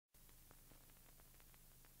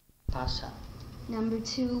Pasa. Number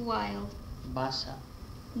 2, wild. Basa.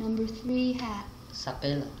 Number 3, hat.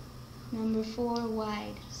 Sapela. Number 4,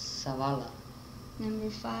 wide. Savala. Number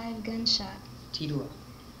 5, gunshot. Tirua.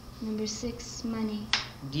 Number 6, money.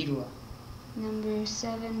 Dirua. Number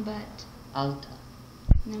 7, butt. Alta.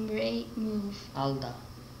 Number 8, move. Alda.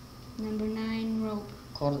 Number 9, rope.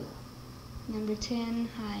 Corda. Number 10,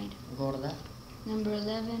 hide. Gorda. Number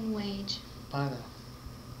 11, wage. Paga.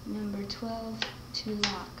 Number 12, to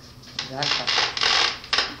lock. Gata.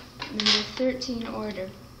 Number 13, order.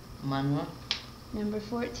 Manua. Number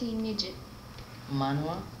 14, midget.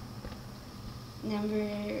 Manua.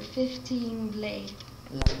 Number 15, blade.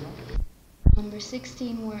 Lana. Number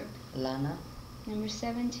 16, work. Lana. Number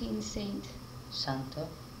 17, saint. Santo.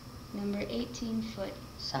 Number 18, foot.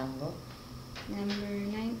 Sango. Number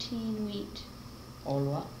 19, wheat.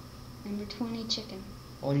 Olua. Number 20, chicken.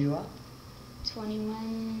 Olua.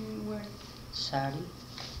 21, worth. Sari.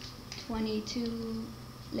 22,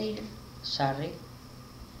 later. Sari.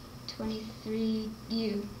 23,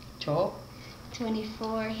 you. Cho.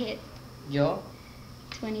 24, hit. Yo.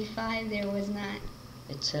 25, there was not.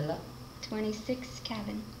 Etzela. 26,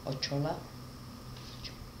 cabin. Ochola.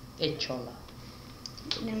 Echola.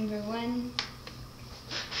 Number 1,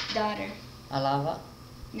 daughter. Alava.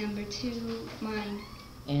 Number 2, mind.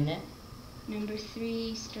 Ene. Number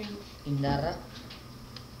 3, strength. Indara.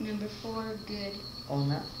 Number 4, good.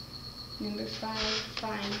 Ona. Number 5,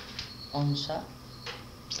 fine. Onsa.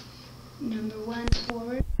 Number 1,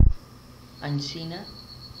 forward. Ancina.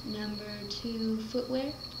 Number 2,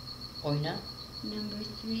 footwear. Oina. Number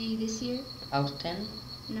 3, this year. Aurten.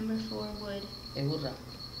 Number 4, wood. Egurra.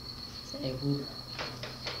 That's it. Egurra.